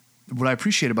what I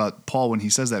appreciate about Paul when he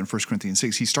says that in 1 Corinthians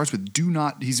 6, he starts with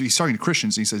he's talking to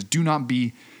Christians, and he says, do not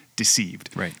be deceived.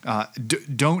 Right.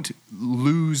 Don't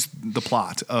lose the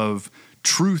plot of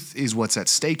truth is what's at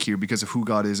stake here because of who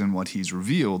God is and what he's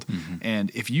revealed. Mm-hmm.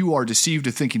 And if you are deceived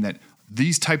to thinking that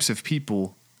these types of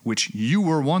people, which you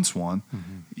were once one,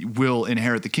 mm-hmm. will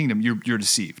inherit the kingdom, you're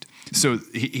deceived. Mm-hmm. So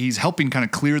he's helping kind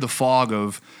of clear the fog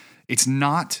of it's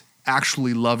not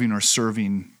actually loving or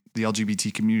serving the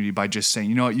LGBT community by just saying,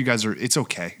 you know what, you guys it's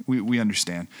okay. We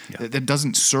understand. Yeah. That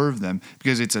doesn't serve them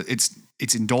because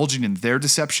it's indulging in their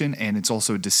deception, and it's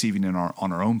also deceiving on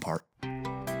our own part.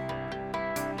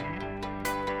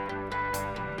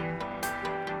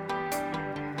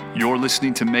 You're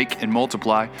listening to Make and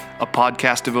Multiply, a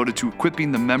podcast devoted to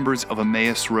equipping the members of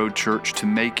Emmaus Road Church to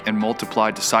make and multiply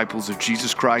disciples of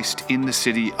Jesus Christ in the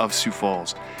city of Sioux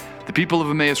Falls. The people of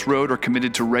Emmaus Road are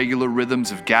committed to regular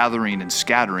rhythms of gathering and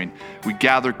scattering. We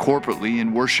gather corporately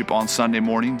in worship on Sunday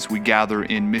mornings. We gather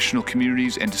in missional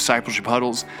communities and discipleship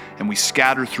huddles, and we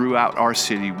scatter throughout our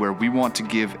city where we want to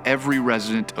give every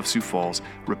resident of Sioux Falls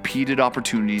repeated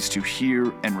opportunities to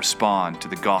hear and respond to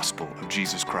the gospel of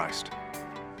Jesus Christ.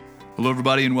 Hello,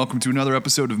 everybody, and welcome to another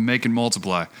episode of Make and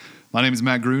Multiply. My name is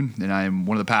Matt Gruen, and I am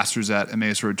one of the pastors at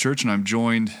Emmaus Road Church, and I'm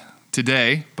joined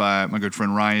today by my good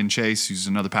friend Ryan Chase, who's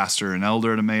another pastor and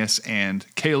elder at Emmaus, and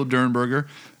Caleb Dernberger,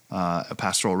 a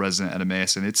pastoral resident at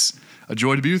Emmaus. And it's a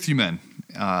joy to be with you men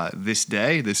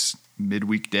this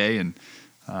midweek day. And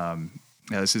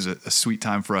this is a sweet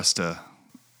time for us to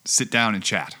sit down and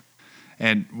chat.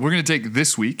 And we're going to take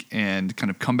this week and kind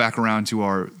of come back around to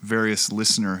our various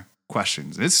listener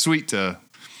questions. It's sweet to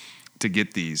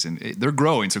get these, and they're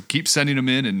growing. So keep sending them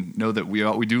in, and know that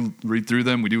we do read through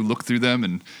them, we do look through them,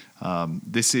 and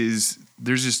there's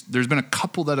been a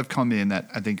couple that have come in that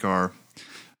I think are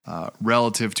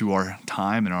relative to our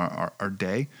time and our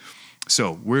day.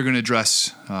 So we're going to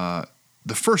address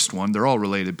the first one. They're all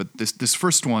related, but this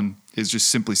first one is just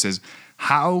simply says,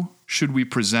 how should we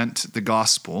present the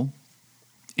gospel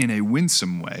in a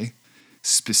winsome way,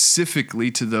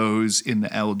 specifically to those in the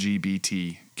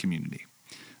LGBT community?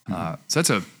 So that's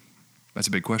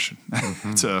a big question.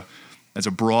 Mm-hmm. That's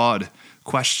a broad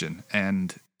question,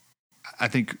 and I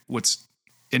think what's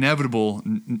inevitable,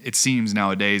 it seems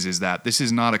nowadays, is that this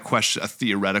is not a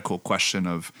theoretical question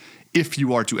of if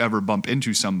you are to ever bump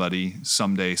into somebody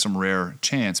someday, some rare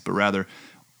chance, but rather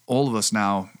all of us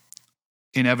now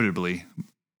inevitably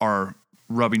are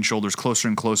rubbing shoulders closer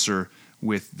and closer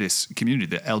with this community,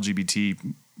 the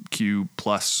LGBTQ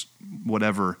plus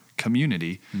whatever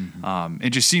community. Mm-hmm.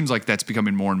 It just seems like that's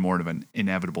becoming more and more of an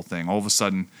inevitable thing. All of a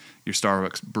sudden, your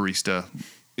Starbucks barista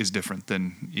is different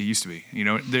than it used to be. You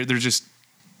know,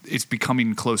 it's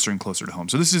becoming closer and closer to home.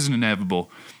 So this is an inevitable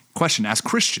question. As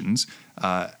Christians,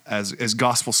 as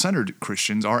gospel-centered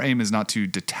Christians, our aim is not to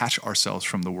detach ourselves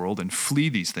from the world and flee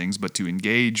these things, but to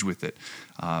engage with it,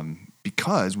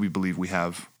 because we believe we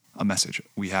have a message.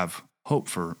 We have hope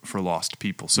for lost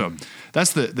people. So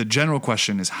that's the general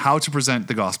question, is how to present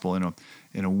the gospel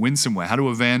in a winsome way, how to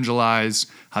evangelize,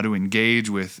 how to engage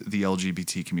with the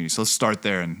LGBT community. So let's start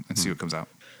there and see what comes out.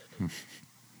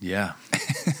 Yeah.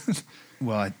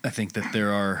 Well, I think that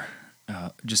there are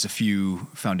just a few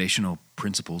foundational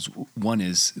principles. One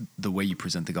is the way you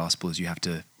present the gospel is you have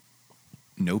to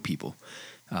know people.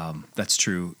 That's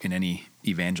true in any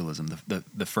evangelism.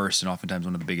 The first and oftentimes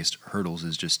one of the biggest hurdles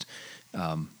is just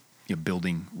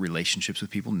building relationships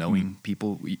with people, knowing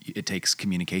people. It takes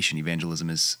communication. Evangelism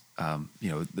is,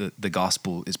 the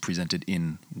gospel is presented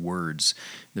in words.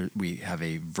 We have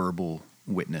a verbal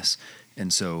witness.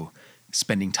 And so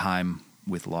spending time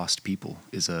with lost people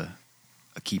is a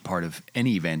key part of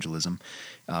any evangelism.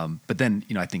 But then,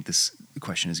 I think this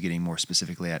question is getting more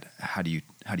specifically at how do you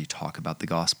talk about the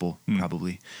gospel,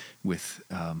 probably with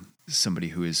somebody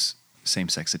who is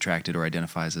same-sex attracted or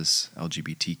identifies as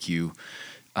LGBTQ.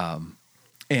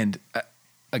 And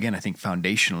again, I think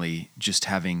foundationally, just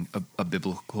having a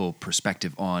biblical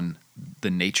perspective on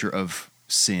the nature of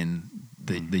sin,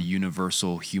 the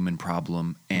universal human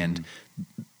problem, and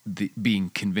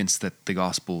being convinced that the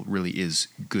gospel really is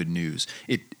good news.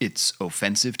 It's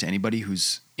offensive to anybody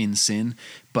who's in sin,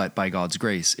 but by God's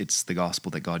grace, it's the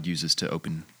gospel that God uses to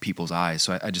open people's eyes.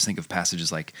 So I just think of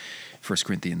passages like 1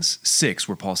 Corinthians 6,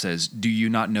 where Paul says, "Do you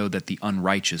not know that the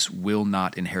unrighteous will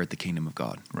not inherit the kingdom of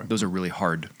God?" Right. Those are really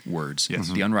hard words. Yes.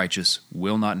 The unrighteous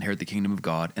will not inherit the kingdom of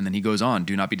God. And then he goes on,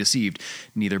 "Do not be deceived.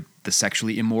 Neither the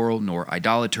sexually immoral, nor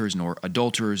idolaters, nor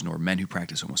adulterers, nor men who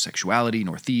practice homosexuality,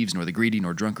 nor thieves, nor the greedy,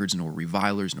 nor drunkards, nor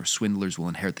revilers, nor swindlers will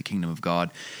inherit the kingdom of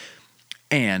God.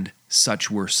 And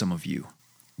such were some of you.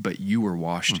 but you were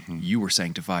washed, you were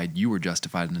sanctified, you were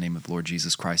justified in the name of the Lord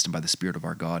Jesus Christ and by the Spirit of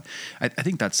our God. I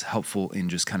think that's helpful in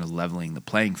just kind of leveling the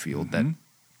playing field, that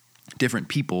different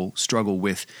people struggle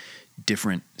with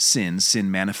different sins.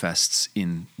 Sin manifests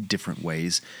in different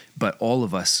ways, but all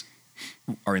of us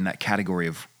are in that category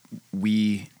of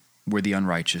we're the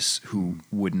unrighteous who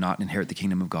would not inherit the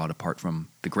kingdom of God apart from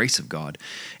the grace of God.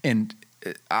 And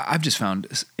I've just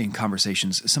found in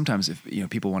conversations, sometimes if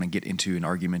people want to get into an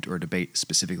argument or a debate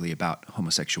specifically about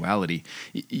homosexuality,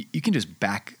 you can just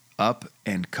back up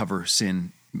and cover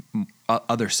sin,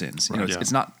 other sins. Right.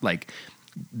 It's not like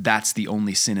that's the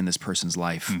only sin in this person's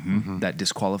life that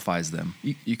disqualifies them.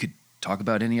 You could talk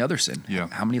about any other sin. Yeah.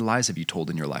 How many lies have you told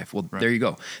in your life? Well, there you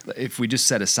go. If we just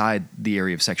set aside the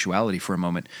area of sexuality for a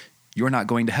moment, you're not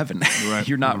going to heaven. Right.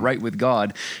 You're not right with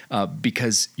God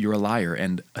because you're a liar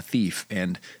and a thief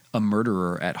and a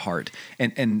murderer at heart.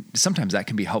 And sometimes that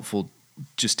can be helpful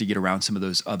just to get around some of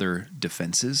those other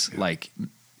defenses. Yeah. Like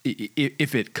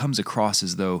if it comes across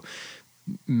as though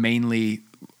mainly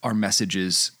our message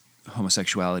is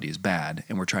homosexuality is bad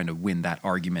and we're trying to win that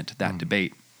argument, that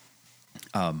debate,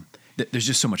 there's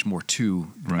just so much more to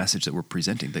the message that we're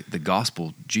presenting. The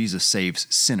gospel, Jesus saves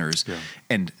sinners,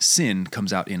 and sin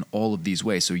comes out in all of these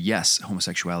ways. So yes,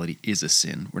 homosexuality is a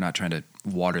sin. We're not trying to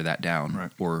water that down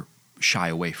or shy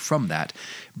away from that,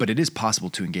 but it is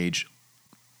possible to engage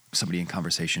somebody in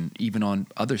conversation even on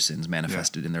other sins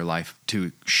manifested in their life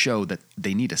to show that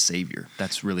they need a savior.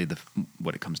 That's really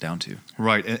what it comes down to.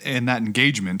 Right, and that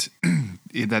engagement,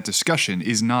 in that discussion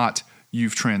is not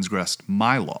you've transgressed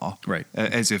my law, right?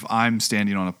 As if I'm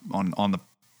standing on the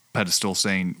pedestal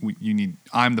saying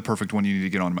I'm the perfect one. You need to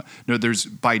get on. No, there's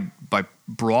by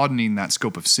broadening that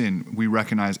scope of sin, we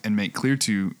recognize and make clear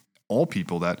to all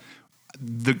people that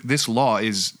this law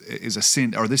is a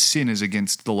sin, or this sin is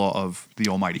against the law of the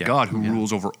Almighty God who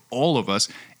rules over all of us,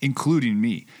 including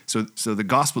me. So the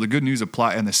gospel, the good news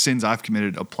apply, and the sins I've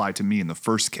committed apply to me in the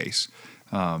first case,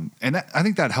 and I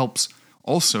think that helps.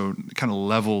 Also kind of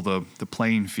level the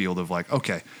playing field of like,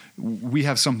 okay, we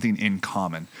have something in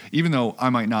common. Even though I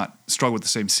might not struggle with the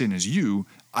same sin as you,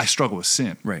 I struggle with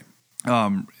sin. Right.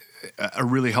 A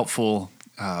really helpful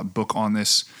book on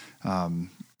this, or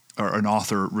an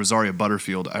author, Rosaria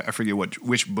Butterfield, I forget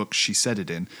which book she said it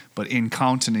in, but in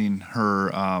counting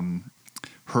her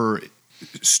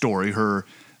story, her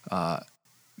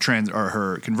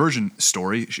her conversion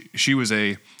story, she was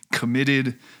in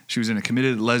a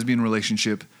committed lesbian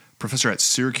relationship, professor at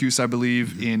Syracuse, I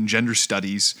believe, in gender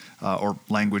studies or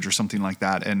language or something like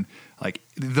that, and like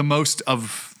the most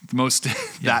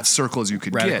that circle as you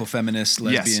could radical get. Feminist,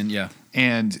 lesbian,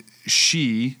 And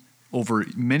she, over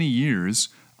many years,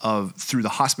 through the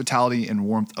hospitality and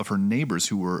warmth of her neighbors,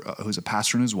 who's a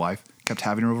pastor and his wife, kept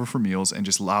having her over for meals and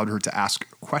just allowed her to ask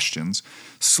questions,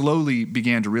 slowly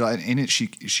began to realize, in it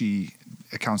she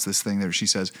accounts this thing there. She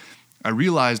says, I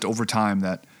realized over time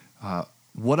that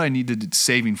what I needed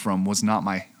saving from was not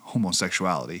my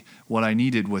homosexuality. What I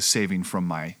needed was saving from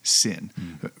my sin.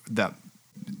 That,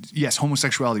 yes,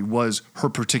 homosexuality was her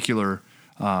particular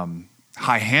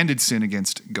high-handed sin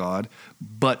against God,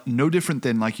 but no different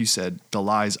than, like you said, the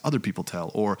lies other people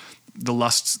tell, or the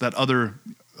lusts that other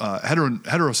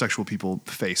heterosexual people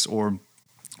face, or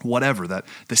whatever. That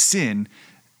the sin,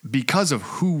 because of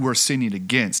who we're sinning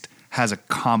against, has a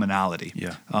commonality.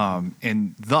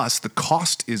 And thus the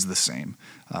cost is the same.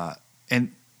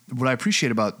 And what I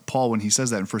appreciate about Paul when he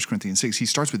says that in 1 Corinthians 6, he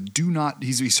starts with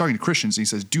he's talking to Christians, and he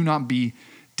says, do not be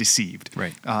deceived.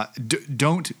 Right.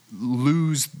 Don't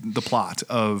lose the plot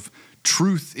of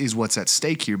truth is what's at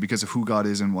stake here because of who God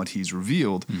is and what he's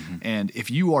revealed. And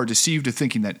if you are deceived to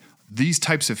thinking that these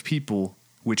types of people,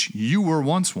 which you were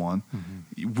once one,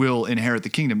 will inherit the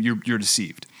kingdom, you're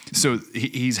deceived. So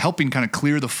he's helping kind of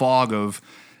clear the fog of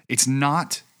it's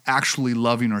not actually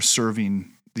loving or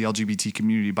serving the LGBT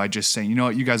community by just saying, you know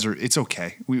what, you guys it's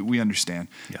okay. We understand.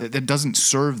 That doesn't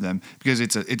serve them because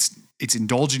it's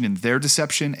indulging in their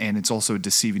deception, and it's also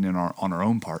deceiving on our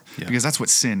own part because that's what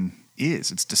sin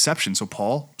is. It's deception. So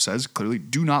Paul says clearly,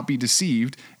 do not be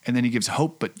deceived. And then he gives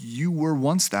hope, but you were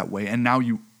once that way and now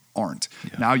you aren't.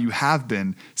 Now you have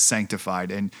been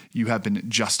sanctified and you have been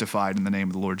justified in the name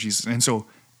of the Lord Jesus. And so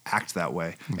act that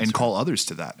way and call others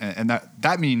to that. And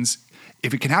that means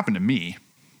if it can happen to me,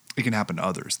 it can happen to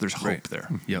others. There's hope there.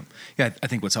 Yep. Yeah, I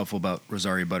think what's helpful about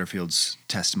Rosaria Butterfield's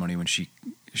testimony when she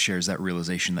shares that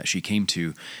realization that she came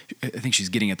to, I think she's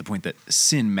getting at the point that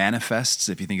sin manifests,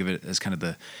 if you think of it as kind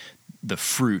of the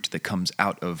fruit that comes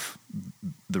out of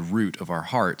the root of our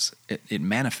hearts, it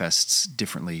manifests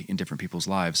differently in different people's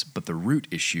lives, but the root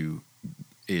issue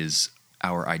is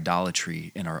our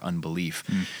idolatry and our unbelief.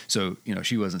 So,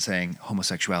 she wasn't saying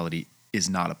homosexuality is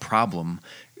not a problem.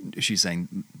 She's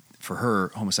saying for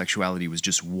her, homosexuality was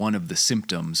just one of the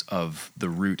symptoms of the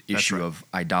root issue of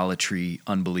idolatry,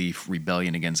 unbelief,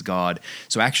 rebellion against God.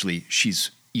 So actually,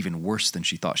 she's even worse than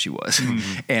she thought she was.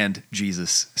 And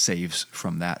Jesus saves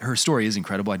from that. Her story is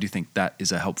incredible. I do think that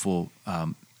is a helpful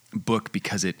book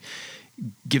because it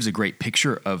gives a great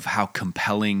picture of how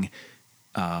compelling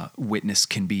witness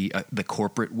can be, the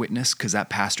corporate witness, because that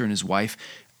pastor and his wife,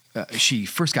 she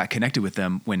first got connected with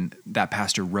them when that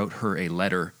pastor wrote her a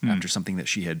letter after something that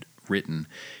she had written.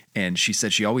 And she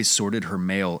said she always sorted her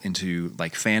mail into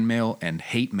like fan mail and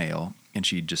hate mail, and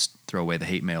she'd just throw away the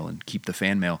hate mail and keep the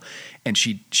fan mail. And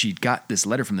she got this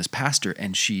letter from this pastor,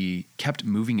 and she kept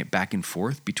moving it back and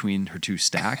forth between her two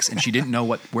stacks, and she didn't know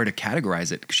where to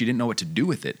categorize it. She didn't know what to do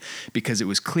with it because it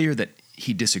was clear that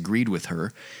he disagreed with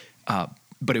her,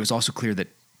 but it was also clear that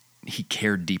he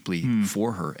cared deeply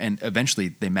for her. And eventually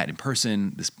they met in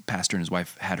person. This pastor and his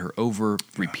wife had her over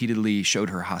repeatedly, showed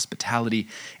her hospitality,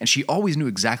 and she always knew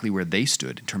exactly where they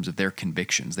stood in terms of their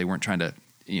convictions. They weren't trying to,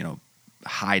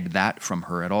 hide that from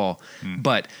her at all,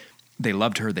 but they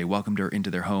loved her. They welcomed her into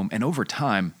their home. And over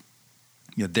time,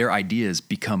 their ideas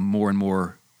become more and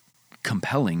more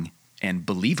compelling and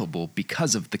believable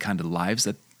because of the kind of lives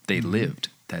that they lived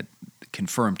that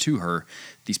confirmed to her,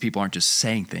 these people aren't just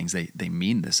saying things, they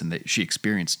mean this. And she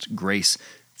experienced grace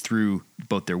through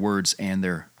both their words and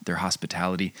their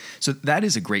hospitality. So that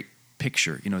is a great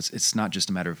picture. It's not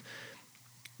just a matter of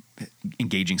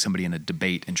engaging somebody in a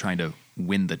debate and trying to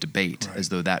win the debate, as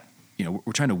though that,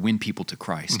 we're trying to win people to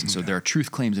Christ. And so there are truth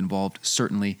claims involved,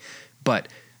 certainly, but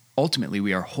ultimately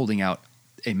we are holding out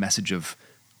a message of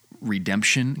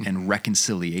redemption and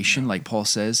reconciliation, like Paul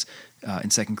says in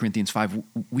 2 Corinthians 5.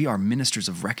 We are ministers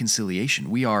of reconciliation.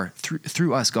 We are,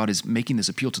 through us, God is making this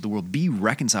appeal to the world, be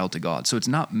reconciled to God. So it's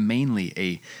not mainly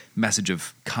a message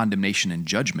of condemnation and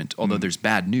judgment, although there's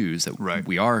bad news that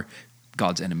we are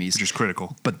God's enemies. Which is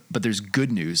critical. But there's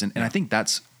good news. And I think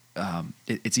that's,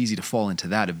 it's easy to fall into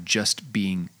that of just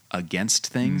being against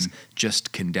things,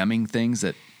 just condemning things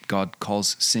that God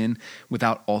calls sin,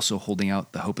 without also holding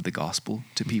out the hope of the gospel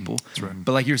to people. That's right.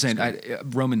 But like you were saying,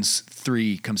 Romans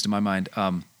 3 comes to my mind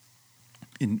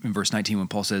in verse 19 when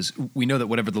Paul says, we know that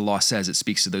whatever the law says, it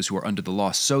speaks to those who are under the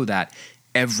law, so that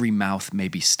every mouth may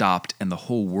be stopped and the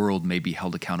whole world may be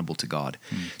held accountable to God.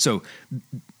 So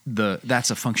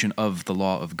that's a function of the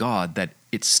law of God, that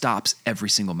it stops every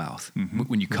single mouth.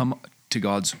 When you come to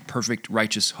God's perfect,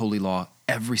 righteous, holy law,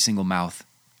 every single mouth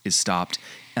is stopped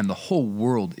and the whole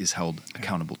world is held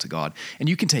accountable to God. And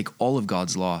you can take all of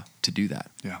God's law to do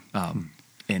that.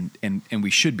 And we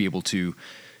should be able to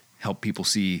help people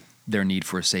see their need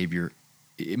for a Savior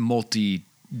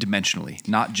multi-dimensionally,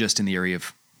 not just in the area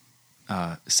of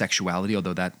sexuality,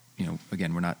 although that,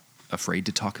 again, we're not afraid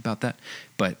to talk about that,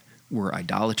 but we're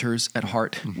idolaters at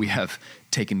heart. We have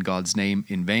taken God's name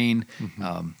in vain.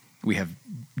 We have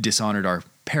dishonored our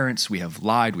parents. We have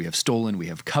lied. We have stolen. We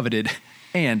have coveted.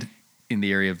 And in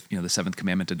the area of the seventh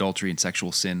commandment, adultery and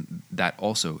sexual sin, that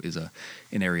also is an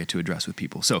area to address with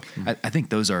people. So I think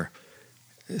those are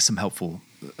some helpful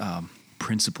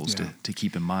principles to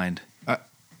keep in mind. I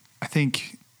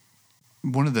think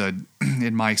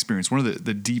in my experience, one of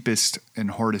the deepest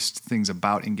and hardest things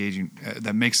about engaging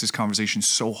that makes this conversation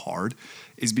so hard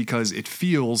is because it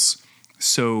feels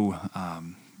so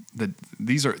that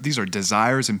these are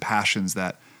desires and passions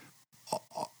that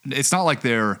it's not like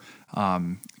they're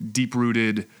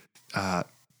deep-rooted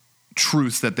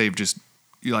truths that they've just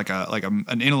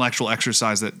an intellectual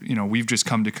exercise that we've just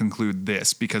come to conclude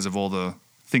this because of all the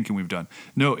thinking we've done.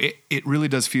 No, it really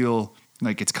does feel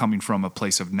like it's coming from a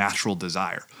place of natural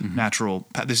desire,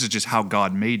 this is just how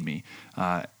God made me.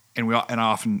 And I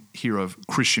often hear of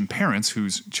Christian parents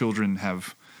whose children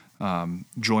have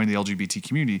joined the LGBT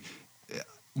community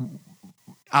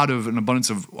out of an abundance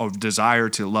of desire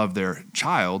to love their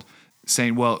child,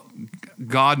 saying, well,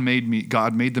 God made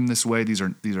them this way. These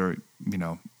are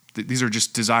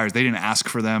just desires. They didn't ask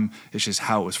for them. It's just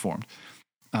how it was formed.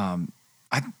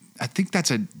 I think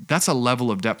that's a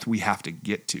level of depth we have to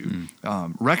get to,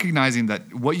 recognizing that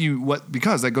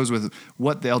because that goes with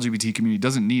what the LGBT community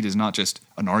doesn't need is not just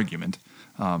an argument,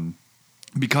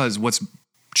 because what's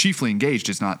chiefly engaged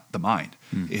is not the mind,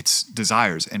 it's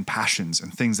desires and passions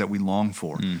and things that we long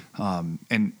for,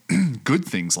 and good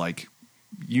things like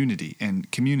unity and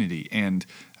community and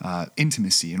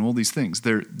intimacy and all these things.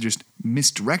 They're just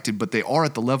misdirected, but they are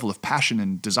at the level of passion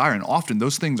and desire. And often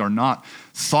those things are not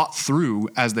thought through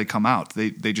as they come out.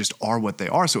 They just are what they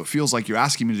are. So it feels like you're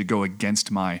asking me to go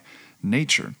against my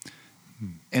nature.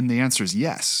 And the answer is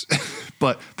yes.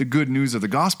 But the good news of the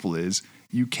gospel is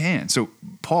you can. So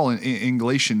Paul in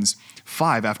Galatians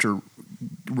 5, after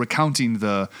recounting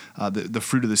the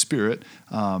fruit of the Spirit,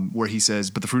 where he says,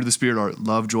 but the fruit of the Spirit are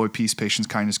love, joy, peace, patience,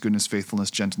 kindness, goodness,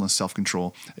 faithfulness, gentleness,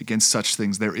 self-control. Against such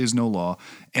things there is no law.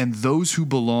 And those who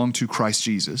belong to Christ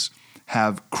Jesus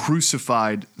have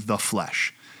crucified the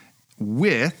flesh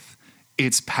with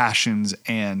its passions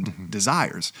and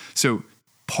desires. So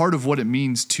part of what it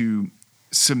means to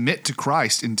submit to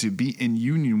Christ and to be in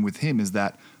union with him is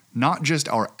that not just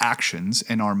our actions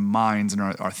and our minds and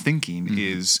our thinking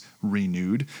is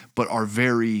renewed, but our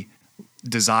very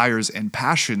desires and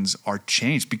passions are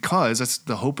changed, because that's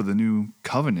the hope of the new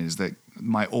covenant, is that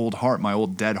my old heart, my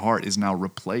old dead heart, is now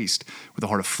replaced with a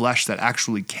heart of flesh that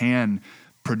actually can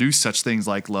produce such things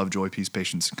like love, joy, peace,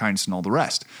 patience, kindness, and all the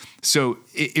rest. So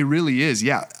it really is,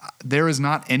 there is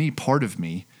not any part of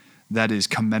me that is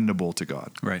commendable to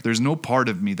God. Right. There's no part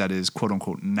of me that is quote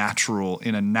unquote natural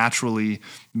in a naturally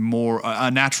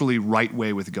right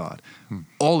way with God.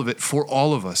 All of it for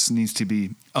all of us needs to be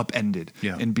upended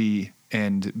and be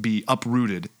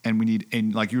uprooted. And we need,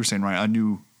 and like you were saying, right, a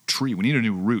new tree. We need a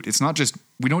new root. It's not just,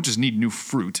 we don't just need new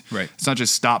fruit. Right. It's not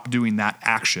just stop doing that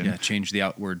action. Yeah. Change the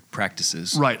outward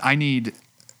practices. Right. I need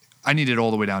it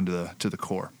all the way down to the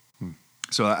core.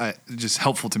 So just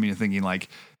helpful to me in thinking like,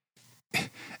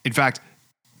 in fact,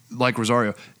 like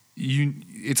Rosario,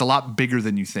 it's a lot bigger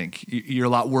than you think. You're a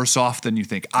lot worse off than you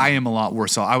think. I am a lot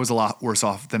worse off. I was a lot worse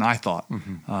off than I thought.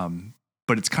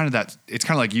 But it's kind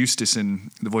of like Eustace in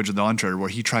The Voyage of the Dawn Treader, where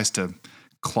he tries to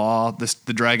claw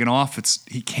the dragon off.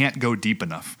 He can't go deep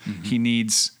enough. He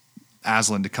needs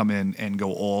Aslan to come in and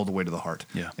go all the way to the heart.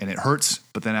 Yeah. And it hurts,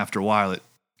 but then after a while,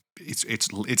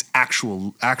 it's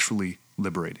actually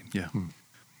liberating. Yeah.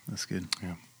 That's good.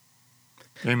 Yeah.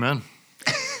 Amen.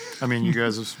 I mean,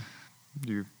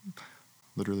 you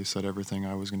literally said everything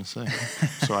I was going to say,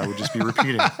 so I would just be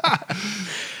repeating.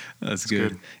 That's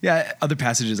good. Yeah. Other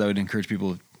passages I would encourage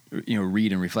people,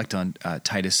 read and reflect on.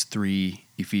 Titus 3,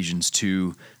 Ephesians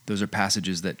 2. Those are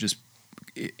passages that just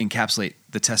encapsulate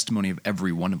the testimony of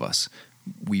every one of us.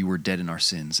 We were dead in our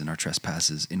sins and our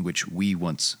trespasses, in which we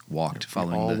once walked,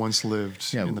 following. We all once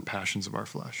lived in the passions of our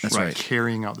flesh. That's right.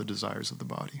 Carrying out the desires of the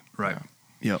body. Right.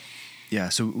 Yeah. Yep. Yeah.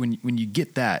 So when you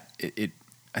get that,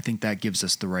 I think that gives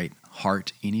us the right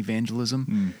heart in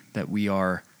evangelism, that we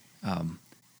are,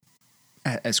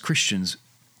 as Christians,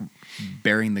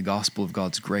 bearing the gospel of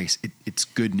God's grace. It's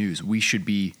good news. We should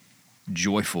be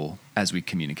joyful as we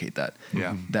communicate that.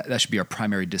 Yeah. That should be our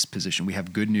primary disposition. We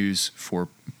have good news for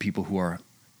people who are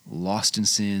lost in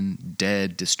sin,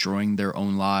 dead, destroying their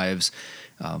own lives,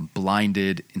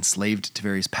 blinded, enslaved to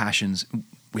various passions.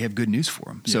 We have good news for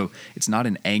them. Yeah. So it's not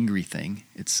an angry thing.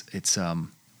 It's a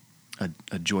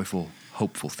joyful,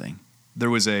 hopeful thing. There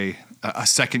was a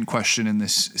second question in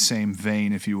this same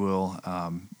vein, if you will,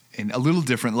 and a little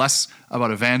different, less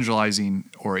about evangelizing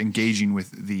or engaging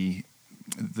with the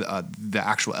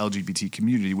actual LGBT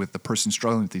community, with the person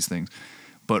struggling with these things,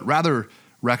 but rather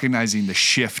recognizing the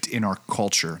shift in our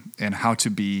culture and how to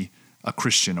be a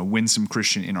Christian, a winsome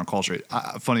Christian in our culture.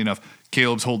 Funny enough,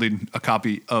 Caleb's holding a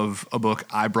copy of a book.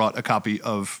 I brought a copy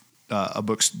of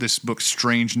this book,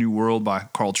 Strange New World by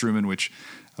Carl Trueman, which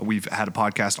we've had a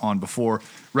podcast on before,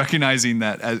 recognizing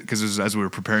that, because as we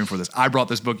were preparing for this, I brought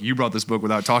this book, you brought this book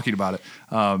without talking about it.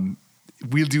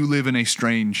 We do live in a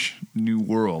strange new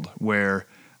world where,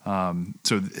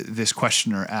 this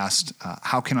questioner asked,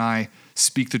 how can I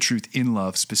speak the truth in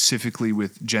love, specifically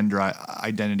with gender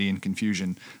identity and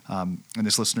confusion? And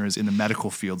this listener is in the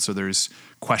medical field, so there's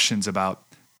questions about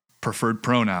preferred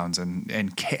pronouns and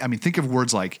I mean, think of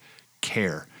words like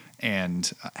care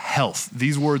and health.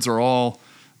 These words are all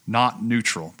not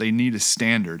neutral. They need a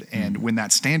standard. And when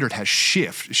that standard has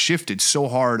shifted so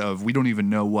hard of we don't even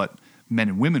know what men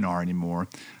and women are anymore,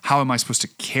 how am I supposed to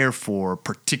care for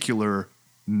particular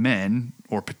men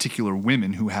or particular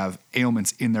women who have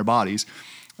ailments in their bodies?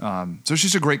 So it's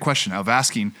just a great question of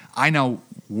asking. I now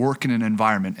work in an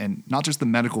environment, and not just the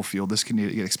medical field, this can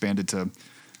get expanded to,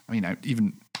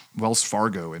 even Wells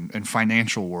Fargo and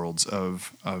financial worlds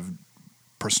of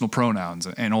personal pronouns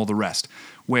and all the rest,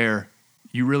 where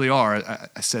you really are,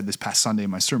 I said this past Sunday in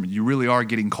my sermon, you really are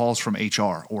getting calls from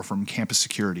HR or from campus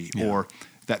security, or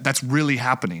that's really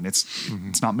happening.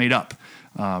 It's not made up.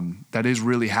 That is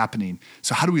really happening.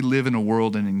 So how do we live in a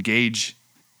world and engage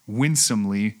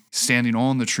winsomely, standing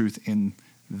on the truth in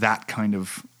that kind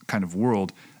of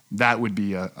world? That would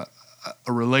be a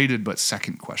related but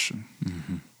second question.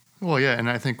 Mm-hmm. Well, yeah, and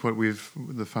I think what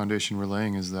the foundation we're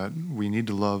laying is that we need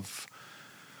to love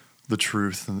the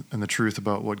truth and the truth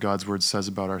about what God's word says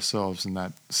about ourselves, and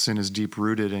that sin is deep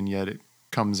rooted, and yet it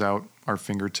comes out our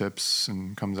fingertips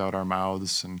and comes out our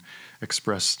mouths and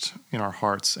expressed in our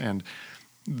hearts. And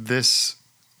this,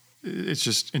 it's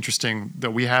just interesting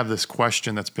that we have this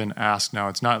question that's been asked now.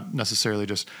 It's not necessarily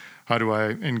just, how do I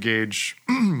engage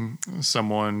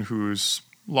someone who's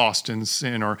lost in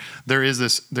sin? Or there's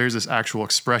this actual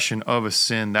expression of a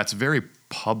sin that's very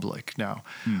public now.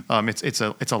 It's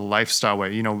a lifestyle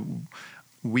way. You know,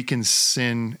 we can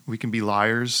sin, we can be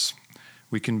liars,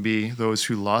 we can be those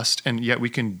who lust, and yet we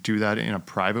can do that in a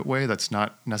private way that's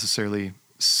not necessarily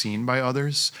seen by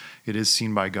others. It is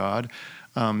seen by God.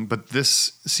 But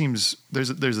this seems, there's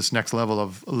this next level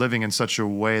of living in such a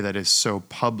way that is so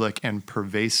public and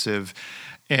pervasive,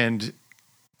 and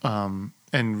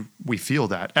we feel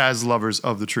that as lovers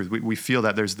of the truth. We feel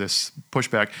that there's this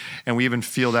pushback, and we even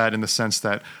feel that in the sense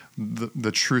that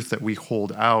the truth that we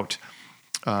hold out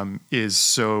is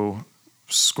so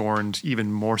scorned even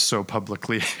more so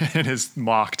publicly and is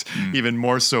mocked even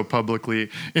more so publicly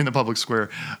in the public square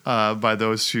by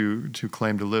those who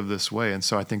claim to live this way. And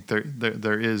so I think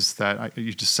there is that,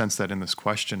 you just sense that in this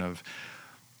question of,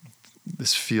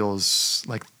 this feels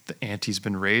like the ante's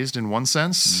been raised in one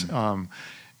sense,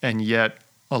 and yet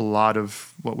a lot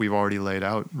of what we've already laid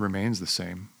out remains the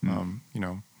same. You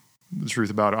know, the truth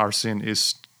about our sin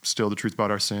is still the truth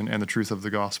about our sin, and the truth of the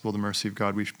gospel, the mercy of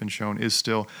God we've been shown, is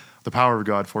still the power of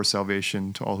God for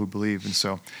salvation to all who believe. And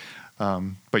so,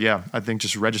 but yeah, I think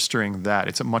just registering that,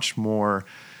 it's a much more,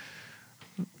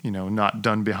 you know, not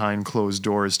done behind closed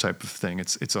doors type of thing.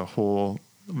 It's a whole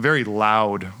very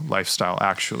loud lifestyle,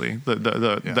 actually.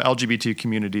 The LGBT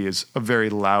community is a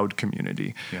very loud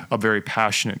community, a very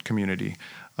passionate community.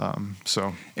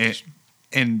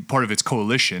 And part of its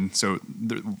coalition. So,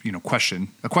 a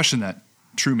question that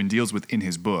Truman deals with in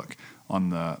his book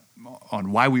on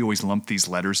why we always lump these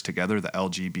letters together, the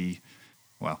LGBTQ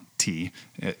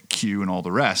and all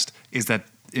the rest, is that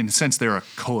in a sense they're a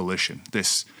coalition,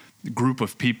 this group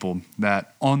of people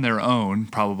that on their own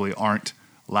probably aren't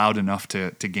loud enough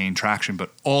to gain traction,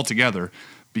 but all together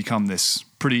become this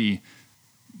pretty,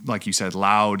 like you said,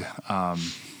 loud,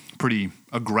 pretty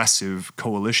aggressive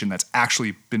coalition that's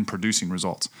actually been producing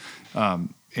results.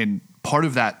 And part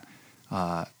of that,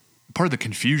 part of the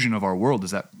confusion of our world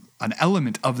is that an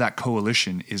element of that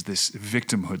coalition is this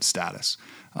victimhood status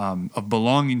of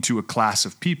belonging to a class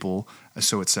of people,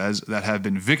 so it says, that have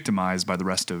been victimized by the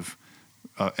rest of,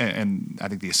 and I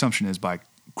think the assumption is by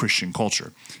Christian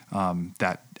culture,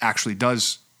 that actually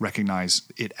does recognize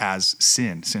it as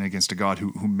sin against a God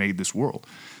who made this world.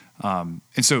 And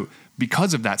so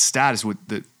because of that status, with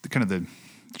the kind of the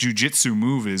jujitsu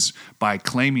move is, by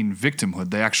claiming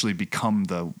victimhood, they actually become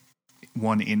the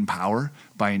one in power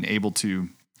by being able to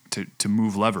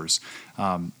move levers,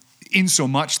 in so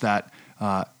much that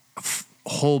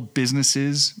whole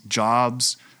businesses,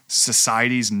 jobs,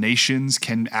 societies, nations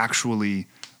can actually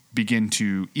begin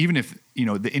to, even if, you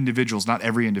know, the individuals, not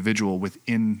every individual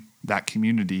within that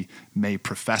community may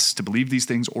profess to believe these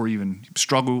things or even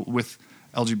struggle with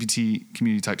LGBT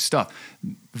community type stuff,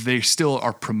 they still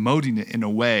are promoting it in a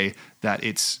way that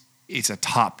it's a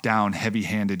top-down,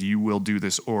 heavy-handed, you will do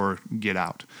this or get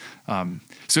out.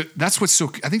 So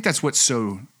I think that's what's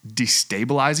so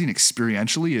destabilizing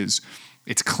experientially, is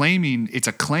it's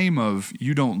a claim of,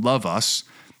 you don't love us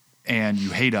and you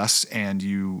hate us, and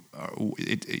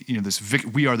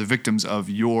we are the victims of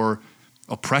your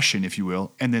oppression, if you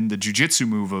will. And then the jujitsu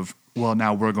move of, well,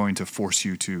 now we're going to force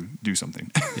you to do something.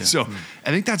 Yeah. So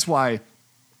I think that's why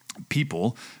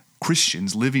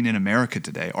Christians living in America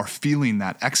today are feeling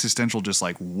that existential, just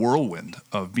like whirlwind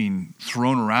of being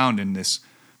thrown around in this.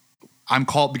 I'm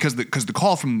called, because the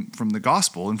call from the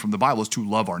gospel and from the Bible is to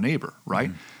love our neighbor,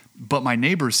 right? But my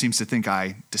neighbor seems to think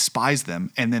I despise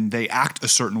them, and then they act a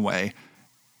certain way,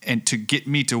 and to get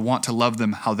me to want to love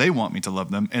them how they want me to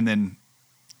love them, and then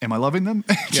am I loving them?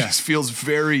 It just feels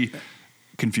very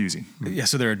confusing. Yeah,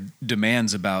 so there are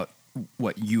demands about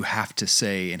what you have to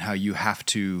say and how you have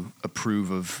to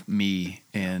approve of me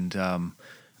and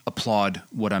applaud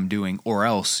what I'm doing, or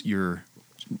else you're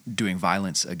doing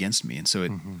violence against me. And so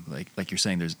it, like you're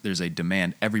saying, there's a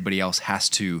demand. Everybody else has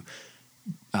to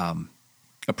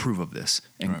approve of this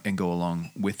and go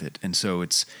along with it. And so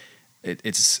it's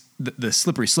the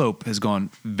slippery slope has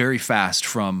gone very fast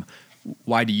from,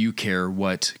 why do you care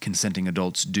what consenting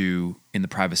adults do in the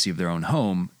privacy of their own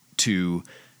home, to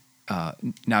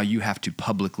now you have to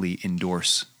publicly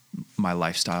endorse my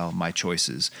lifestyle, my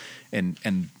choices.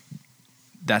 And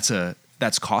that's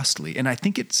costly. And I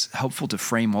think it's helpful to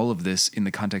frame all of this in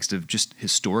the context of just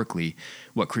historically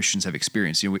what Christians have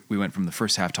experienced. You know, we went from the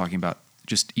first half talking about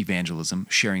just evangelism,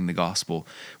 sharing the gospel.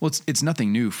 Well, it's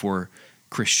nothing new for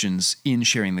Christians in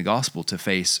sharing the gospel to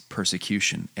face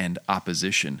persecution and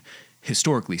opposition,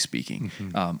 historically speaking.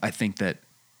 I think that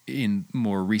in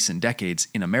more recent decades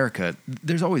in America,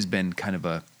 there's always been kind of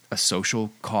a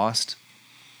social cost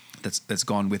that's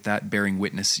gone with that, bearing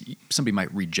witness. Somebody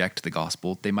might reject the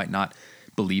gospel. They might not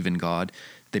believe in God.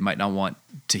 They might not want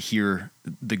to hear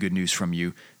the good news from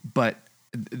you. But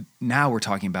now we're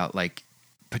talking about like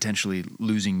potentially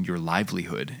losing your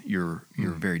livelihood, your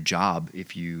very job,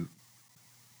 if you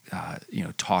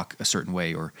talk a certain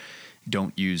way or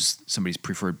don't use somebody's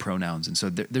preferred pronouns. And so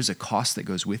there's a cost that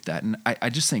goes with that. And I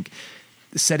just think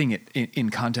setting it in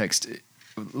context,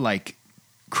 like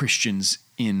Christians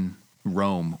in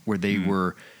Rome, where they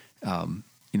were,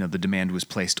 the demand was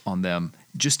placed on them,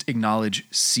 just acknowledge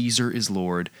Caesar is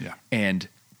Lord and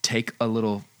take a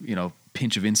little,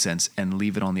 pinch of incense and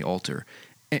leave it on the altar.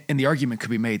 And the argument could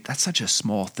be made, that's such a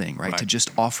small thing, right? To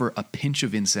just offer a pinch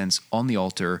of incense on the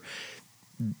altar,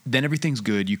 then everything's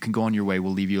good. You can go on your way.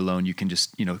 We'll leave you alone. You can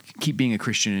just, keep being a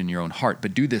Christian in your own heart,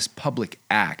 but do this public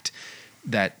act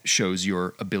that shows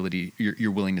your ability,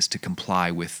 your willingness to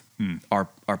comply with our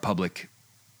public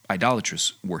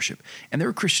idolatrous worship. And there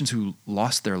were Christians who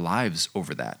lost their lives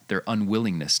over that, their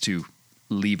unwillingness to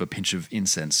leave a pinch of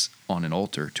incense on an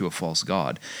altar to a false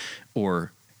god,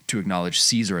 or to acknowledge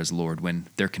Caesar as Lord when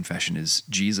their confession is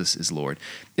Jesus is Lord.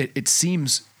 It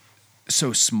seems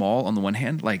so small on the one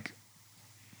hand, like,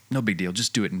 no big deal,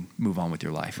 just do it and move on with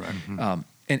your life. Right.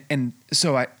 And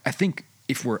so I think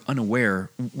if we're unaware,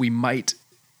 we might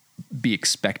be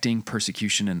expecting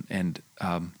persecution and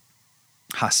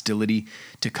hostility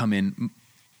to come in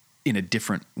a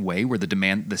different way, where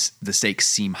the stakes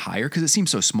seem higher, because it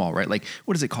seems so small, right? Like,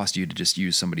 what does it cost you to just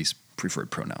use somebody's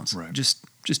preferred pronouns? Right. Just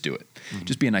do it.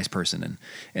 Just be a nice person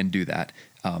and do that.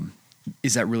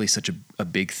 Is that really such a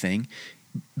big thing?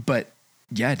 But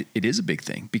yeah, it is a big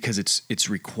thing, because it's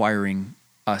requiring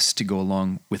us to go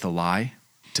along with a lie,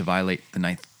 to violate the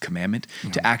 9th commandment,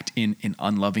 to act in an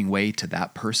unloving way to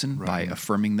that person by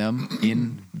affirming them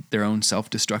in their own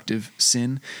self-destructive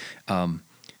sin.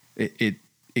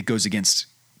 It goes against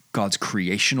God's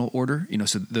creational order.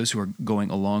 So those who are going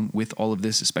along with all of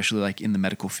this, especially like in the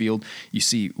medical field, you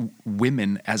see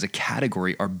women as a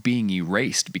category are being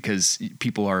erased because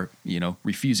people are,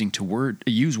 refusing to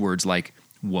use words like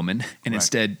woman and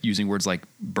instead using words like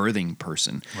birthing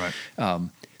person. Right.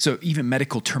 So even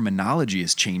medical terminology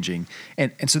is changing.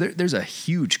 And so there's a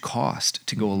huge cost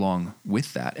to go along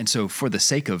with that. And so for the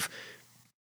sake of,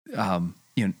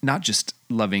 not just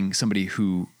loving somebody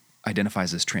who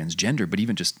identifies as transgender, but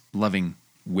even just loving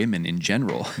women in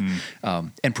general,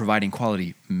 and providing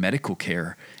quality medical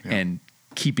care and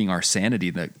keeping our sanity,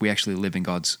 that we actually live in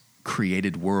God's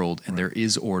created world and there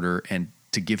is order, and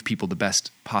to give people the best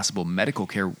possible medical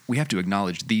care, we have to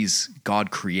acknowledge these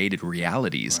God-created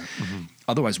realities. Right.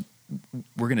 Otherwise,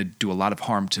 we're going to do a lot of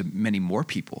harm to many more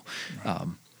people. Right.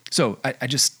 So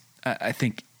I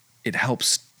think it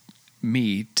helps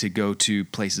me to go to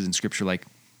places in Scripture like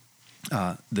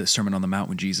the Sermon on the Mount,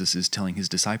 when Jesus is telling his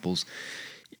disciples,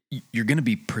 you're going to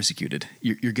be persecuted.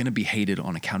 You're going to be hated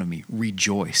on account of me.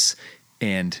 Rejoice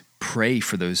and pray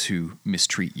for those who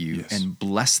mistreat you and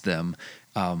bless them.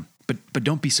 But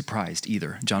don't be surprised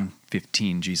either. John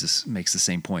 15, Jesus makes the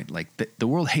same point. Like, the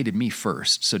world hated me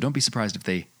first, so don't be surprised if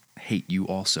they hate you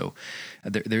also.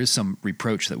 There is some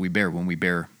reproach that we bear when we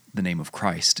bear the name of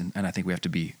Christ, and I think we have to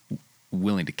be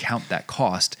willing to count that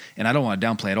cost. And I don't want to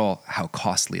downplay at all how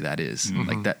costly that is.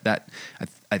 Like that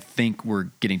I think we're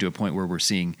getting to a point where we're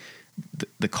seeing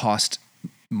the cost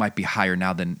might be higher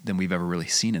now than we've ever really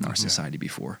seen in our society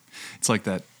before. It's like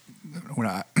that. When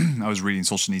I was reading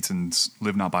Solzhenitsyn's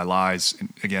Live Not by Lies,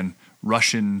 and again,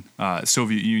 Russian,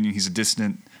 Soviet Union, he's a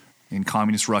dissident in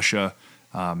communist Russia,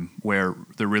 where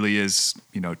there really is,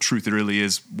 truth, there really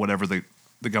is whatever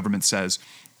the government says.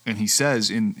 And he says,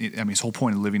 his whole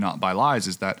point of living not by lies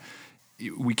is that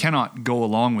we cannot go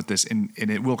along with this, and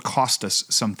it will cost us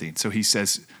something. So he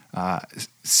says,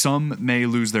 some may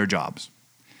lose their jobs,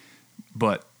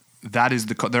 but that is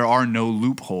there are no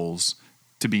loopholes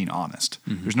to being honest.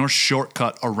 There's no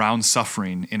shortcut around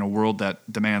suffering in a world that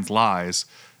demands lies.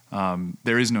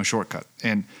 There is no shortcut.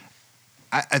 And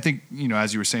I think,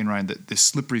 as you were saying, Ryan, that this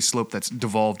slippery slope that's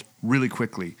devolved really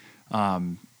quickly,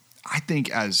 I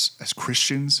think as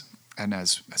Christians and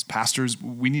as pastors,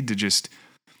 we need to just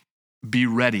be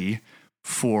ready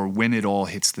for when it all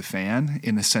hits the fan,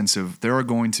 in the sense of there are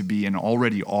going to be, and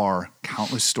already are,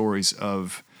 countless stories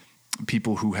of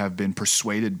people who have been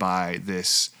persuaded by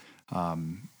this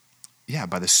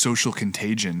by the social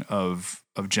contagion of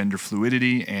gender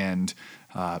fluidity and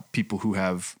people who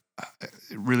have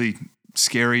really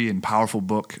scary and powerful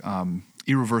book,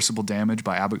 Irreversible Damage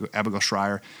by Abigail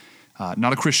Schreier.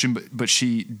 Not a Christian, but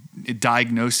it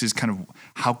diagnoses kind of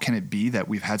how can it be that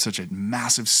we've had such a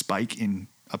massive spike in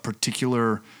a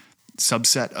particular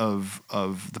subset of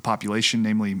the population,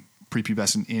 namely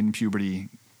prepubescent in puberty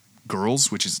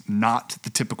girls, which is not the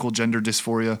typical gender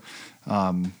dysphoria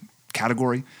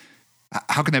category.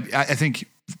 How can that be? I think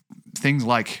things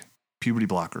like puberty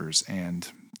blockers and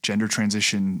gender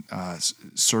transition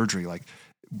surgery, like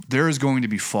there is going to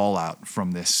be fallout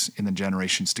from this in the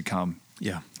generations to come.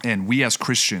 Yeah. And we as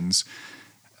Christians,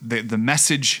 the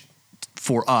message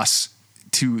for us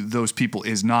to those people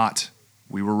is not,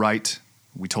 we were right,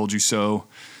 we told you so.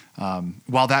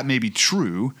 While that may be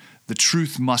true, the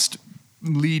truth must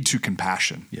lead to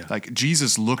compassion. Yeah. Like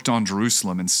Jesus looked on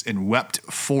Jerusalem and wept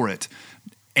for it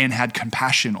and had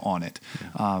compassion on it.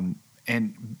 Yeah.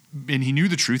 And he knew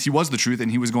the truth. He was the truth,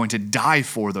 and he was going to die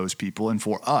for those people and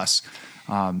for us.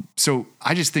 So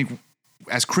I just think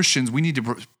as Christians, we need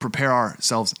to prepare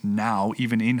ourselves now,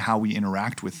 even in how we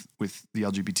interact with the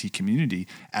LGBT community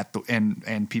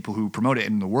and people who promote it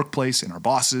in the workplace and our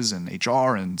bosses and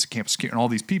HR and campus security and all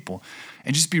these people,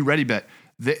 and just be ready that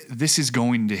this is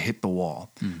going to hit the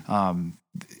wall.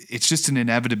 It's just an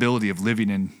inevitability of living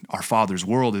in our Father's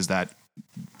world, is that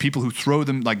people who throw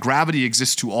them, like gravity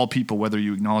exists to all people, whether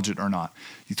you acknowledge it or not.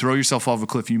 You throw yourself off a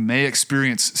cliff, you may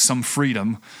experience some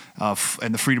freedom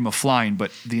and the freedom of flying,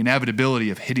 but the inevitability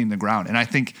of hitting the ground. And I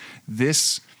think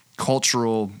this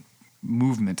cultural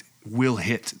movement will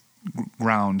hit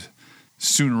ground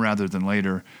sooner rather than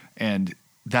later. And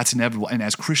that's inevitable. And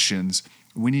as Christians,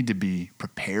 we need to be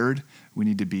prepared. We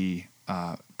need to be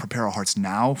prepare our hearts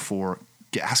now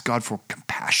ask God for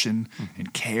compassion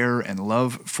and care and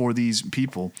love for these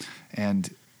people.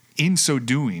 And in so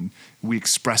doing, we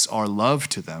express our love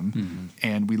to them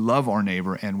and we love our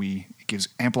neighbor, and it gives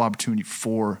ample opportunity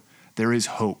for, there is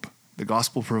hope. The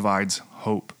gospel provides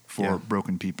hope for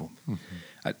broken people.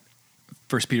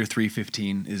 1 Peter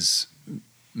 3:15 is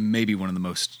maybe one of the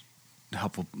most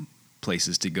helpful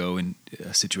places to go in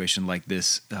a situation like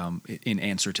this, in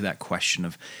answer to that question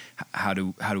of how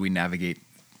do we navigate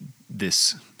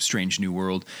this strange new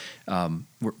world,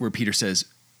 where Peter says,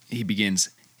 he begins,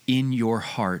 "In your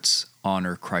hearts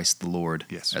honor Christ the Lord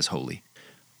as holy,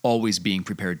 always being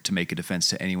prepared to make a defense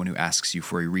to anyone who asks you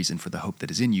for a reason for the hope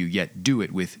that is in you, yet do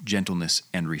it with gentleness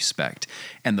and respect."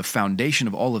 And the foundation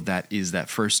of all of that is that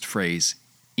first phrase,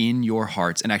 "in your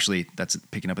hearts," and actually that's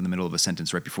picking up in the middle of a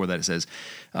sentence right before that. It says,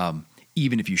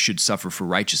 "Even if you should suffer for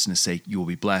righteousness' sake, you will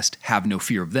be blessed. Have no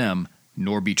fear of them,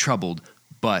 nor be troubled,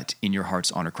 but in your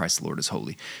hearts honor Christ the Lord as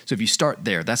holy." So if you start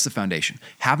there, that's the foundation.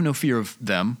 Have no fear of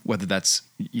them, whether that's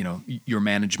your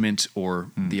management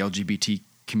or the LGBT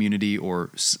community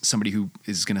or somebody who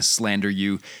is going to slander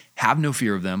you. Have no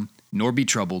fear of them, nor be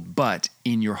troubled, but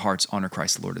in your hearts honor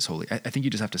Christ the Lord as holy. I think you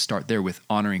just have to start there with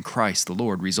honoring Christ the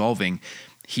Lord, resolving,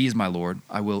 he is my Lord.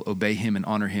 I will obey him and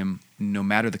honor him no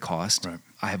matter the cost. Right.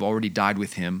 I have already died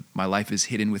with him. My life is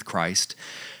hidden with Christ.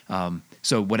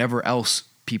 So whatever else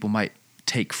people might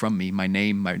take from me, my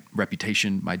name, my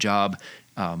reputation, my job,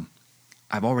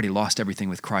 I've already lost everything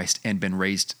with Christ and been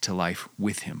raised to life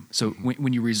with him. So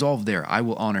when you resolve there, I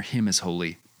will honor him as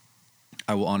holy.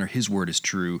 I will honor his word as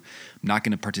true. I'm not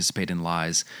going to participate in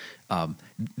lies.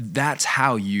 That's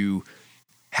how you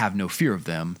have no fear of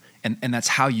them. And that's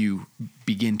how you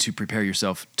begin to prepare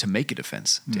yourself to make a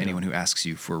defense to anyone who asks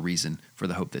you for a reason for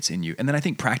the hope that's in you. And then I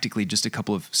think practically just a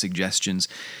couple of suggestions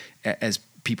as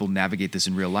people navigate this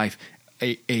in real life.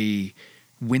 A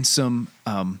winsome,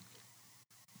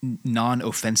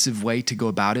 non-offensive way to go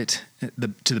about it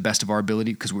to the best of our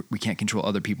ability, because we can't control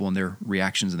other people and their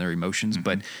reactions and their emotions,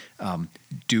 but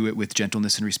do it with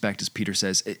gentleness and respect, as Peter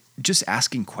says. Just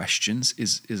asking questions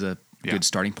is a good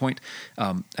starting point.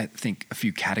 I think a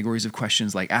few categories of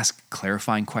questions, like ask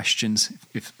clarifying questions.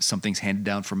 If something's handed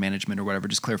down from management or whatever,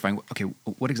 just clarifying, okay,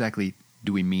 what exactly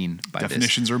do we mean by this?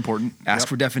 Definitions are important. Ask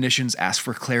for definitions, ask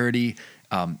for clarity,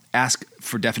 ask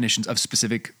for definitions of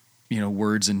specific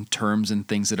words and terms and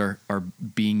things that are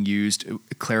being used.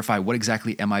 Clarify, what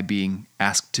exactly am I being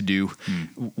asked to do?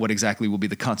 What exactly will be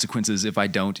the consequences if I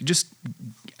don't? Just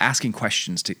asking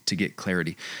questions to get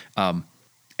clarity.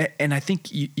 And I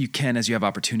think you can, as you have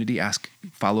opportunity, ask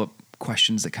follow-up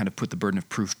questions that kind of put the burden of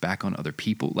proof back on other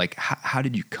people. Like, how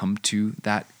did you come to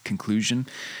that conclusion?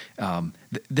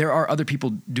 There are other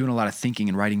people doing a lot of thinking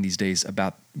and writing these days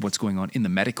about what's going on in the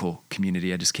medical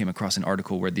community. I just came across an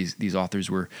article where these authors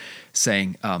were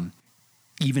saying,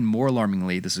 even more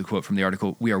alarmingly, this is a quote from the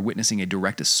article, "We are witnessing a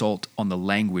direct assault on the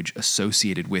language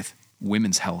associated with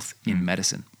women's health in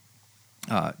medicine."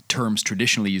 terms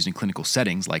traditionally used in clinical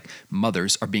settings, like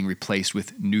mothers, are being replaced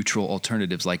with neutral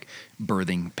alternatives like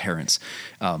birthing parents.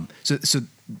 So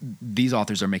these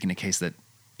authors are making a case that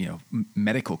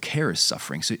medical care is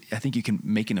suffering. So I think you can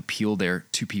make an appeal there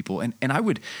to people, and I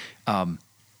would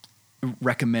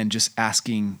recommend just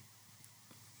asking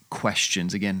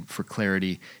questions again for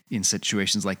clarity in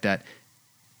situations like that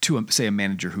to say a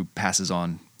manager who passes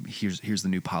on, here's the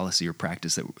new policy or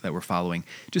practice that we're following.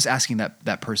 Just asking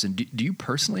that person, do you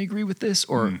personally agree with this,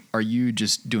 or are you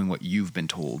just doing what you've been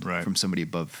told from somebody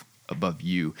above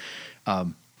you?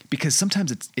 Because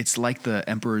sometimes it's like the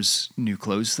emperor's new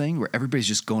clothes thing, where everybody's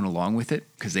just going along with it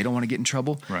because they don't want to get in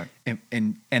trouble, right?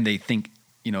 And they think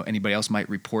anybody else might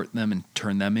report them and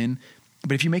turn them in.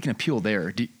 But if you make an appeal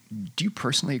there, do you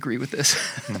personally agree with this?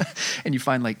 And you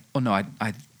find like, oh no,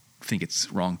 I think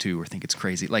it's wrong too, or think it's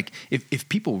crazy. Like if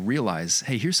people realize,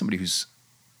 hey, here's somebody who's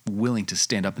willing to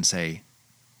stand up and say,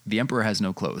 the emperor has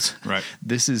no clothes. Right.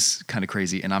 This is kind of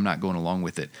crazy, and I'm not going along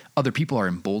with it. Other people are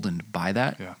emboldened by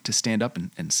that to stand up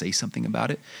and say something about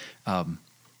it.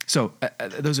 So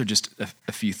those are just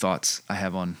a few thoughts I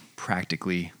have on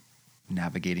practically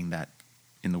navigating that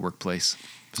in the workplace.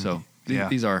 So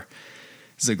this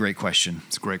is a great question.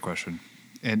 It's a great question.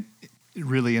 And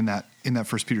really in that 1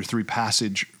 Peter 3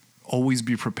 passage, always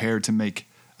be prepared to make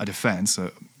a defense,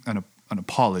 an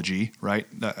apology, right?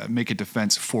 Make a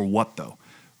defense for what though?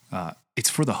 It's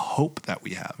for the hope that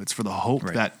we have. It's for the hope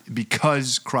that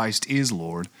because Christ is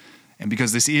Lord, and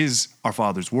because this is our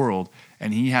Father's world,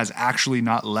 and he has actually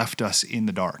not left us in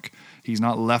the dark. He's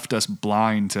not left us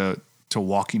blind to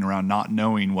walking around not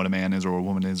knowing what a man is or a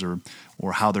woman is or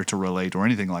how they're to relate or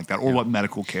anything like that, or what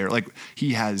medical care. Like,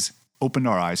 he has opened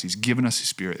our eyes. He's given us his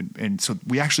Spirit. And so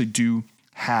we actually do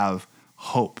have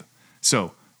hope.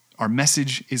 So our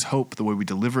message is hope. The way we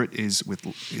deliver it is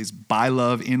by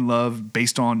love, in love,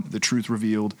 based on the truth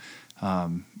revealed.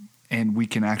 And we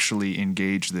can actually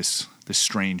engage this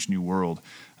strange new world.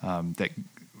 That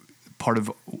part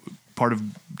of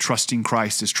trusting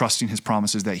Christ is trusting his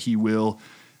promises that he will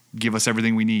give us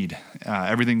everything we need,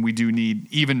 everything we do need,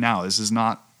 even now.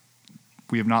 God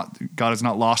has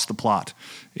not lost the plot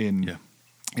in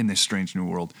this strange new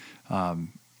world.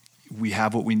 We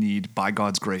have what we need by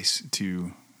God's grace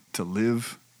to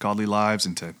live godly lives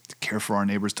and to care for our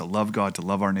neighbors, to love God, to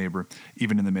love our neighbor,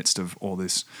 even in the midst of all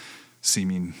this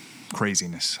seeming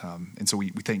craziness. And so we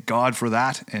thank God for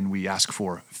that, and we ask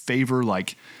for favor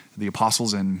like the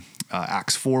apostles in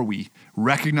Acts 4. We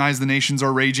recognize the nations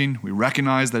are raging. We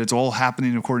recognize that it's all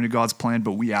happening according to God's plan,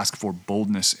 but we ask for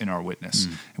boldness in our witness.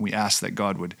 And we ask that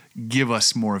God would give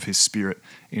us more of his Spirit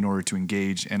in order to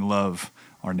engage and love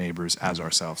our neighbors as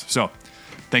ourselves. So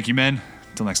thank you, men.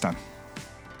 Until next time.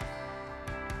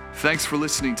 Thanks for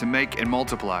listening to Make and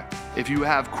Multiply. If you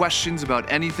have questions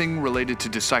about anything related to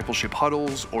discipleship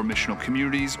huddles or missional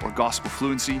communities or gospel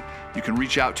fluency, you can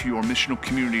reach out to your missional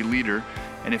community leader.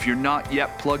 And if you're not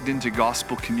yet plugged into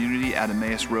gospel community at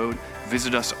Emmaus Road,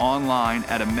 visit us online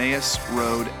at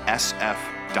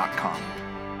emmausroadsf.com.